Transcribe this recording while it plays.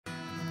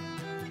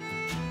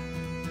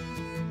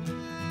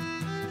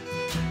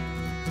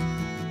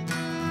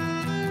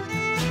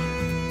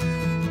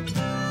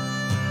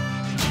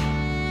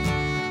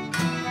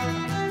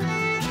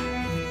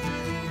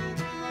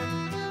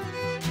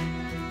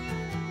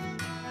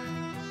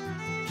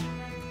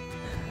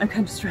I'm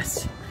kind of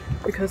stressed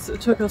because it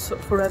took us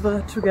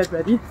forever to get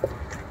ready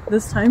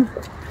this time.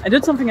 I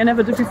did something I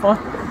never did before,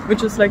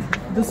 which is like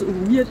this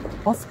weird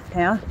wasp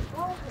hair.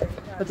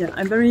 But yeah,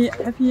 I'm very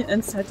happy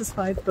and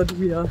satisfied, but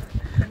we are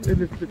a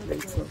little bit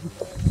late, so I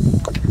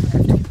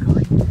have to keep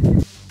going.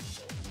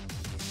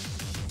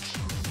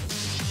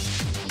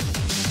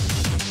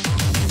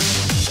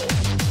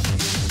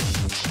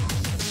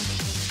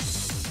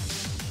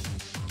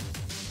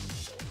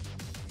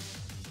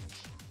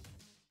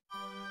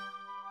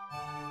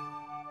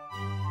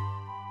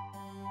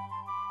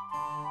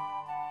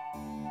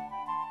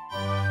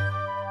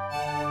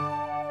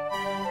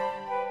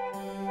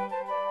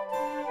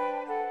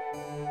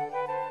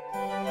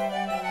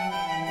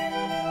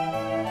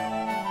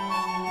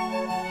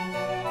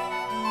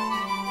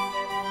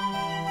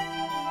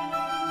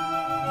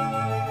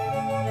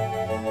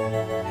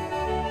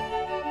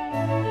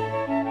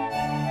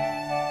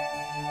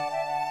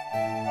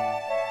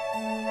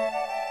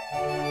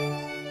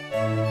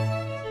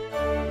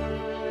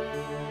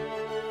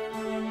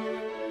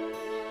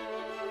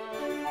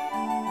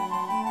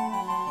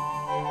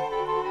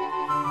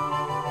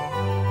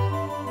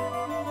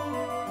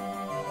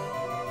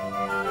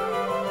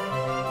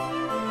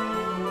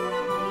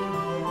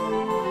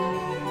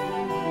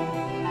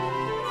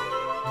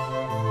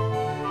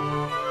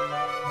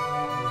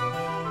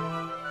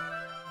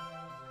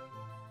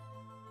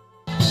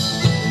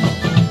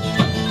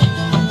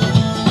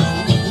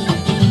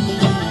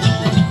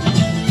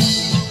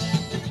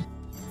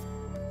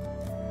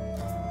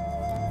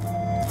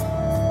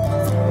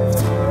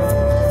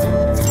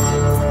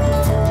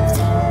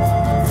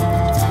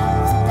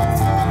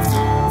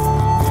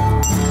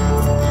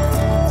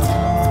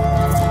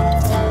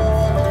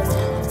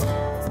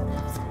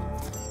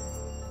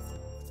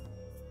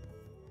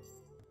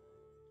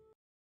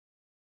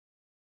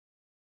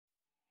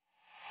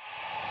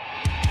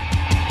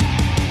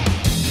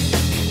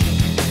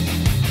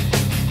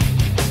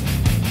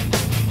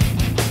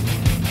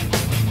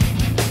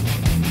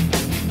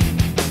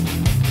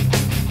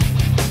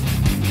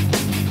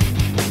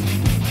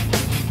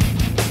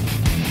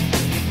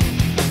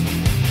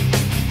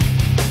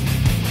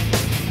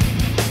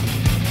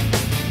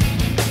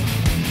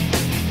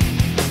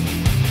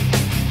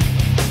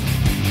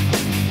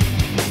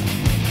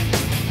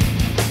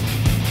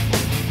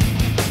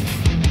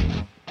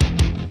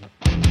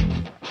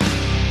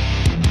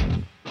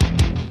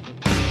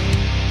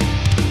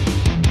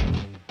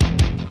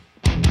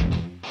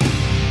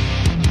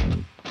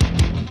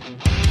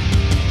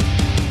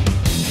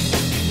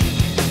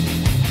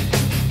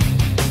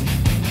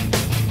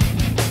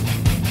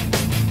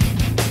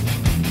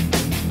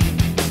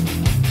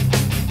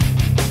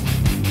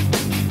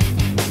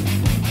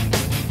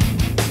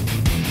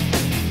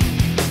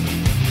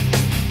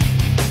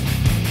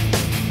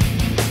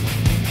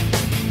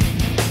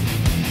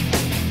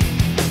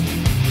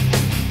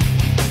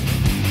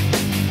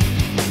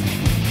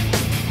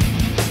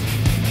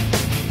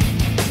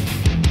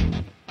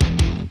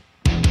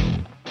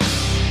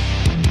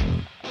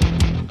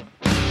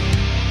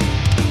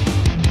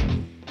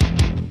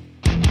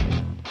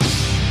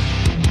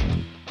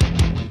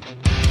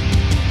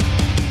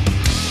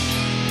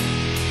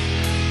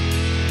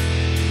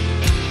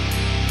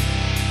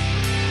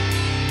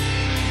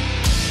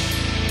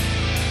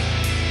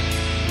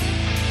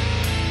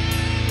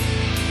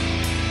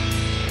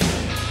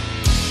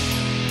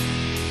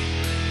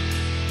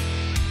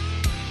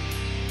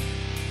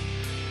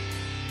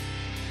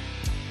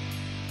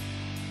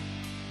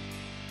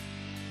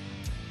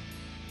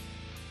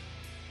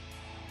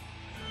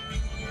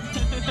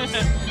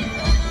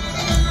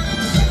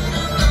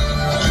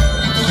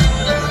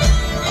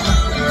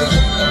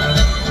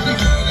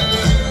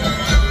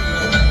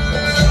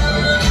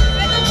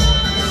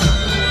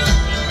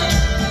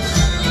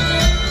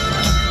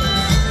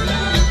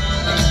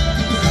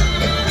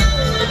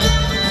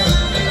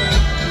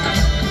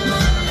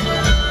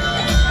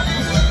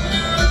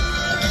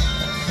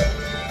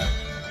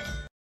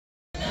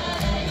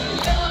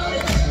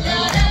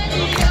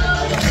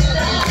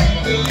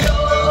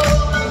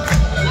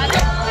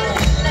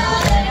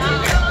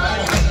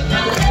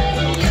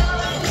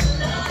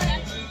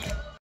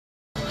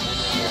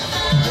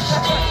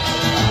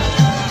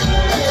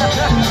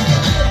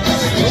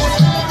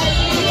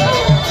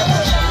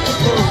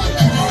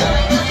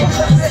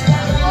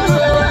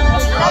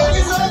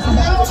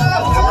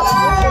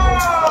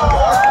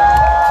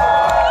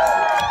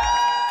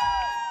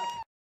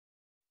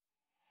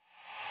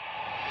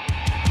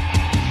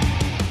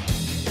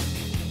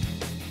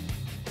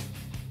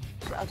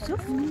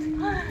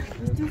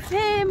 Bist du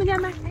Film, der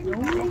macht einen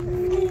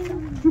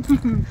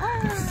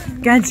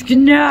Ganz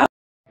genau.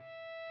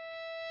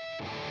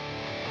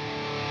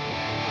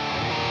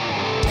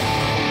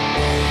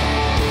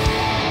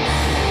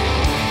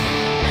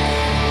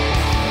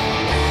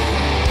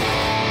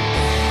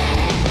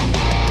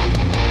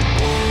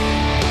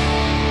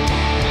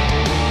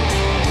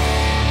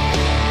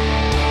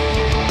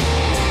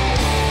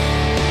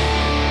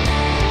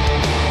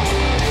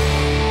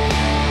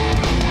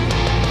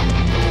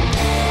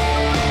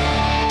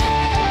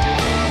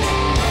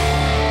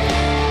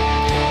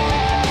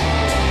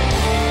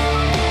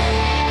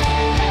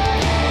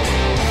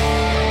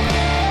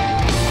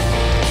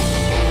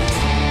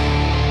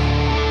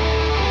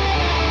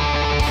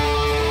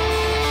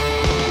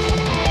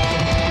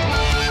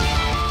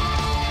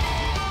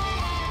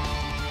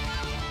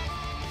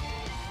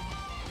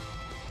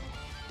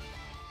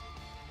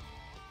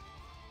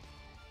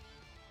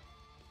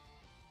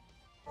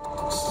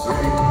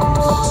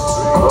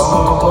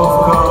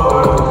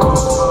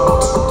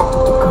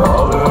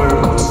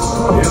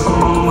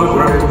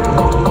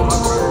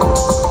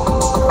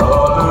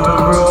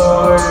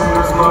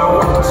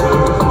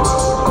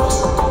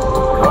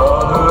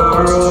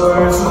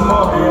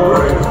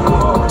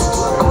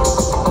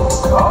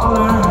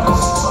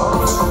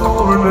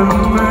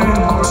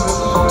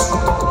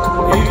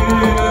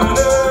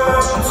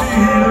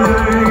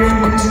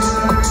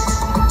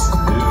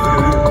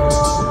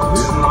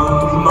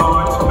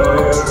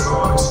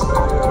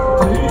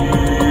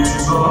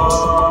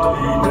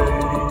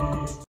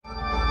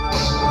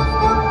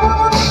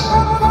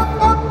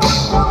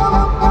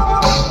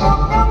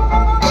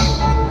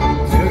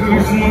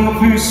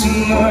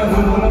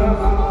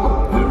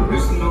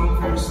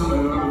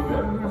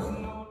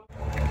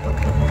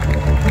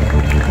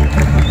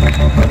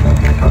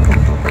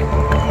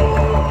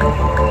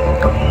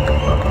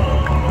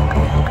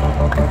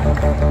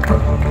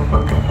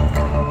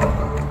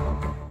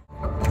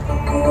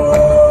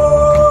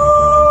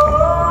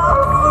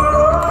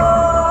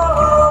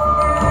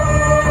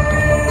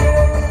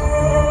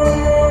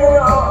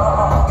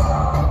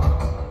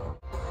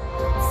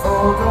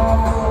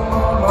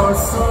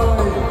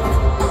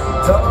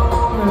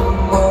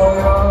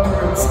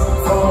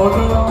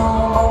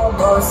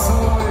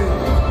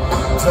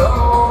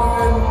 down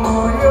in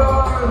my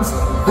arms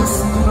this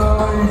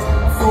night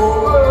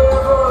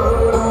forever.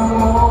 The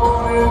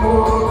morning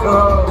will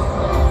come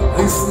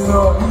this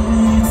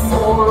night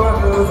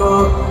forever.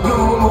 The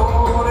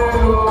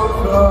morning will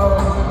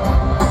come.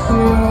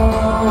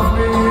 Love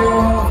me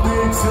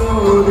to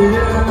the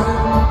end.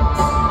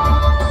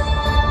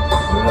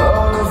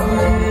 Love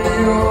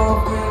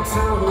me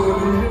to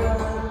the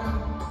end.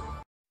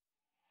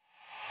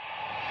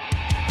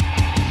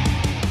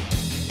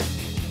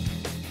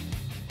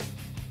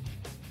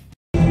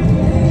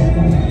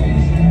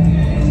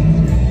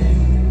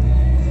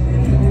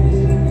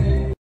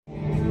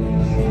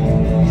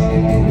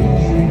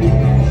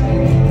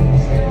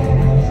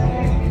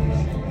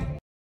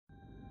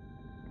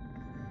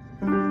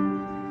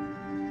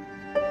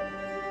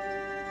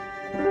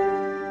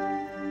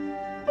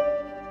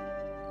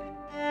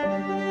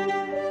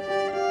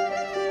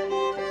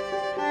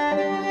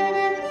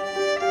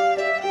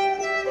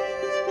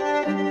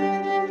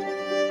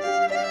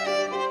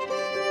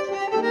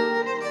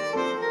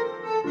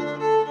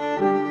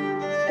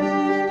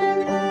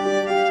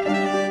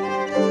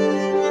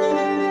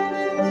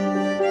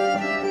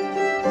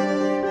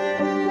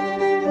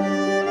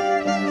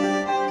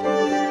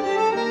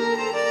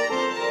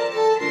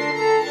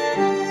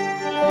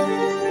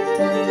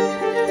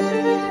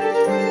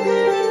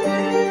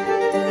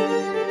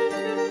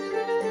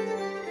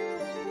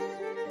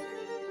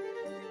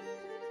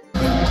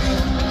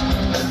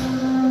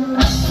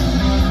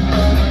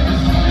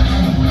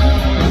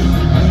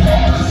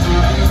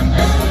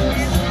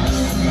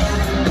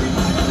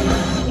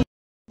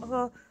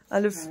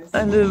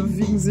 Alle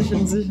wiegen sich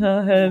in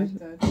Sicherheit.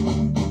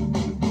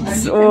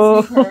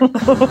 So.